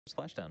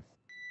Splashdown.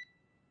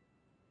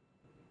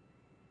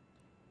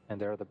 And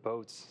there are the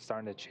boats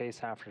starting to chase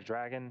after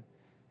Dragon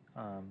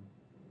to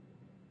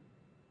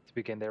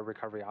begin their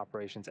recovery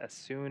operations as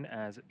soon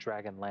as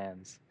Dragon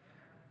lands.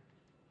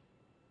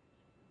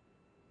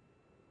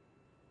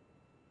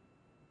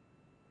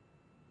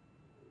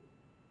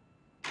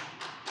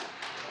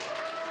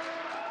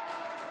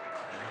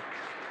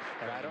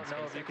 And I don't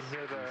know if you can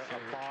hear the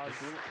applause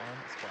on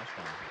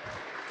Splashdown.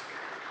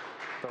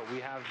 But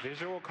we have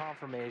visual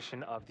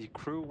confirmation of the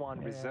Crew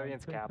 1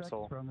 Resilience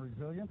capsule. From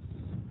Resilience,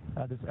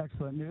 this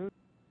excellent news.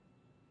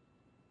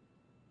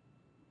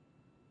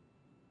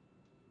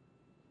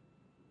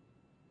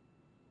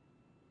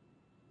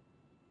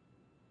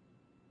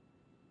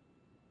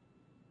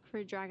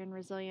 Crew Dragon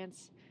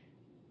Resilience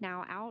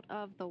now out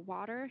of the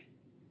water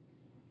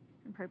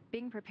and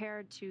being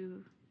prepared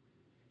to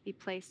be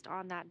placed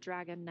on that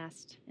dragon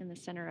nest in the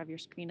center of your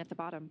screen at the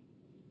bottom.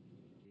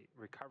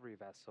 Recovery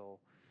vessel,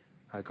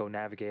 Go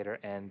Navigator,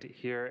 and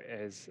here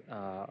is,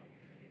 I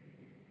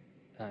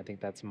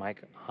think that's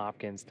Mike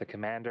Hopkins, the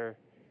commander.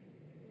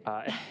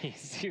 He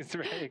seems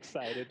very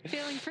excited.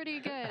 Feeling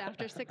pretty good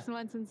after 6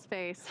 months in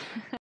space.